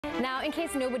Now, in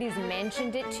case nobody's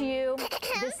mentioned it to you,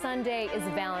 this Sunday is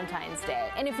Valentine's Day.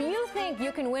 And if you think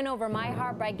you can win over my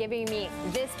heart by giving me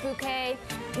this bouquet,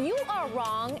 you are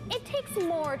wrong. It takes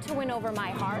more to win over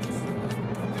my heart.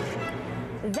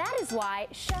 That is why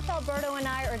Chef Alberto and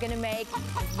I are going to make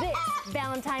this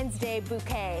Valentine's Day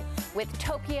bouquet with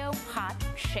Tokyo Hot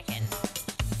Chicken.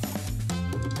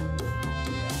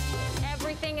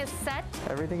 Everything is set.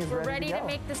 Everything is We're ready to go.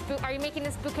 make this bouquet. Are you making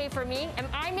this bouquet for me? Am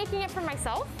I making it for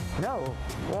myself? No.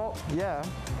 Well, yeah,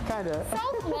 kind of.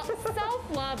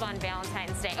 Self-love on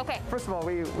Valentine's Day. Okay. First of all,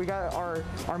 we got our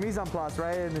mise en place,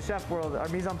 right? In the chef world, our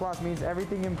mise en place means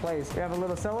everything in place. We have a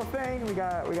little cellophane. We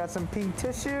got some pink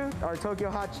tissue. Our Tokyo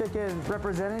Hot Chicken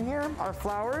represented here. Our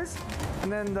flowers,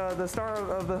 and then the star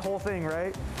of the whole thing,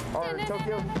 right? Our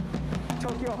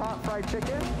Tokyo Hot Fried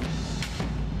Chicken.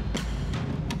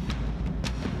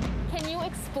 Can you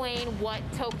explain what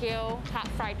Tokyo Hot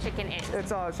Fried Chicken is? It's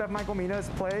Chef Michael Mina's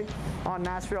play on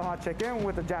Nashville Hot Chicken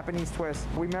with a Japanese twist.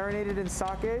 We marinated in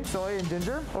sake, soy, and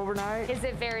ginger overnight. Is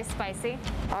it very spicy?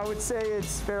 I would say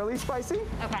it's fairly spicy,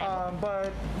 okay.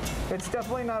 But it's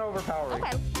definitely not overpowering.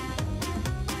 Okay.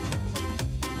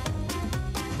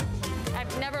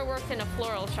 I've never worked in a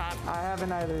floral shop. I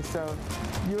haven't either, so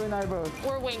you and I both.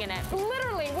 We're winging it.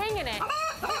 Literally winging it.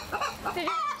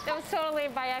 That was totally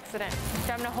by accident.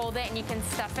 So I'm gonna hold it and you can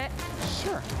stuff it?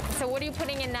 Sure. So what are you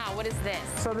putting in now? What is this?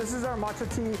 So this is our matcha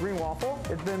tea green waffle.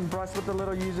 It's been brushed with a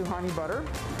little yuzu honey butter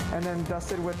and then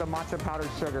dusted with the matcha powdered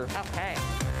sugar. Okay.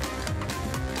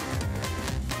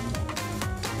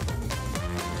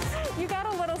 You got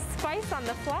a little spice on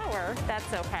the flour.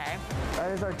 That's okay.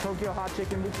 That is our Tokyo Hot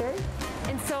Chicken bouquet.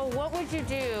 And so what would you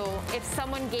do if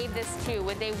someone gave this to you?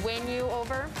 Would they win you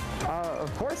over?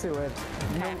 Of course it would.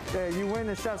 Okay. You win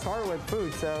the chef's heart with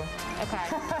food, so. Okay.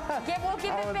 We'll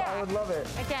give it back. I would love it.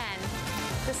 Again,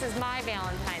 this is my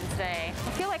Valentine's Day.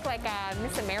 I feel like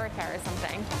Miss America or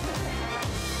something.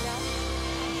 No?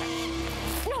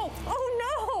 Okay. No! Oh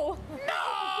no! No!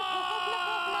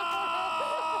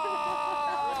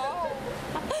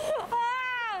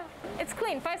 Ah! It's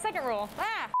clean. 5-second rule.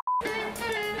 Ah!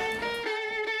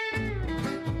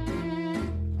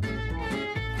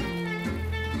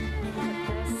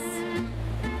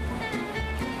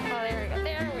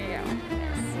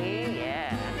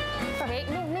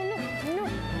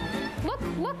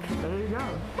 Look. There you go.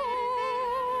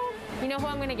 Oh. You know who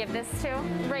I'm going to give this to?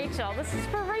 Rachel. This is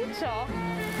for Rachel.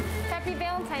 Happy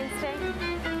Valentine's Day.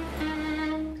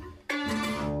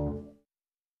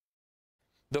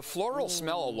 The floral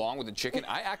smell along with the chicken,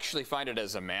 I actually find it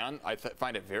as a man, I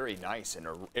find it very nice and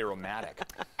aromatic.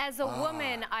 As a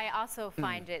woman, I also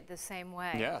find it the same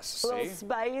way. Yes, see?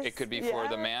 Spice. It could be for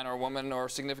the man or woman or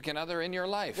significant other in your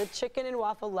life. The chicken and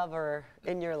waffle lover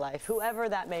in your life, whoever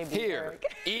that may be. Here,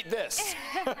 eat this.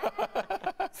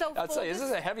 So I'll tell you, this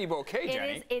is a heavy bouquet,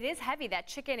 Jenny. It is heavy. That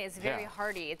chicken is very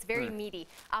hearty. It's very meaty.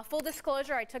 Full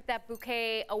disclosure, I took that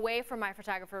bouquet away from my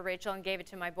photographer, Rachel, and gave it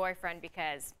to my boyfriend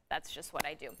because that's just what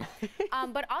I do.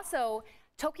 But also,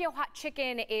 Tokyo Hot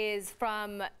Chicken is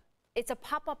it's a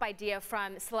pop-up idea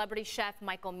from Celebrity Chef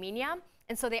Michael Mina.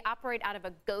 And so they operate out of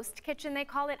a ghost kitchen, they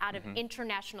call it, out of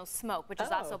International Smoke, which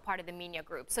is also part of the Mina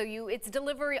group. So it's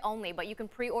delivery only, but you can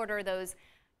pre-order those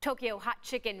Tokyo Hot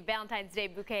Chicken Valentine's Day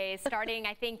bouquets starting,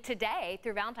 I think, today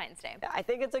through Valentine's Day. I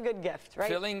think it's a good gift, right?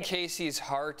 Filling Casey's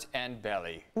heart and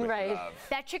belly with love.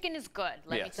 That chicken is good,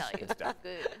 let me tell you. It's good.